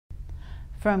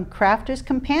from Crafter's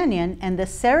Companion and the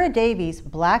Sara Davies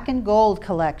Black and Gold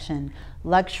collection,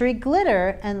 Luxury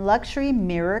Glitter and Luxury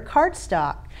Mirror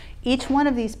Cardstock. Each one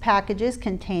of these packages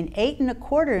contain 8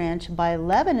 1/4 inch by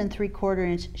 11 3/4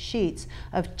 inch sheets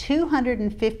of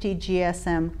 250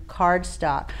 GSM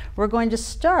cardstock. We're going to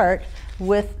start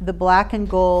with the Black and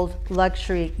Gold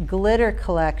Luxury Glitter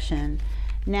collection.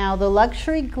 Now the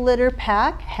Luxury Glitter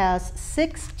pack has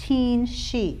 16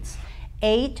 sheets,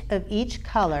 8 of each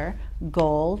color,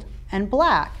 gold and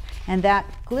black. And that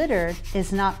glitter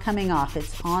is not coming off.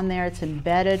 It's on there, it's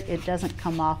embedded, it doesn't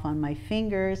come off on my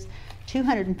fingers.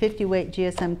 250 weight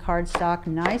GSM cardstock,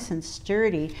 nice and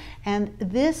sturdy. And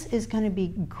this is going to be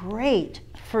great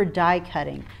for die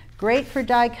cutting. Great for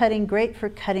die cutting, great for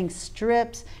cutting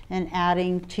strips and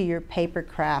adding to your paper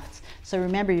crafts. So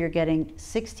remember, you're getting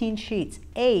 16 sheets,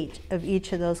 8 of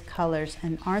each of those colors,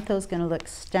 and aren't those going to look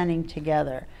stunning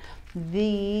together?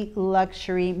 The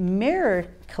Luxury Mirror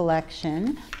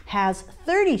collection has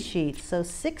 30 sheets, so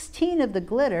 16 of the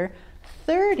glitter,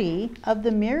 30 of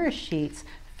the mirror sheets,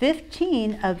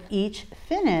 15 of each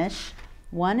finish.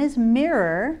 One is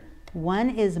mirror, one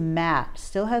is matte.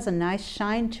 Still has a nice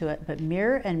shine to it, but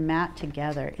mirror and matte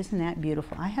together. Isn't that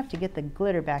beautiful? I have to get the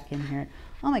glitter back in here.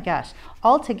 Oh my gosh.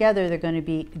 All together they're going to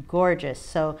be gorgeous.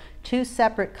 So 2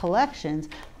 separate collections,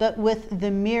 but with the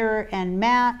mirror and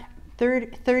matte,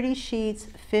 30 sheets,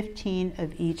 15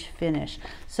 of each finish.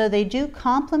 So they do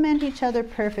complement each other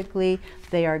perfectly.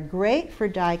 They are great for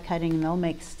die cutting. They'll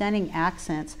make stunning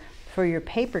accents for your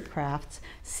paper crafts.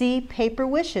 See Paper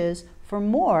Wishes for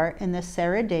more in the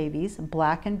Sara Davies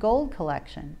Black and Gold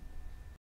collection.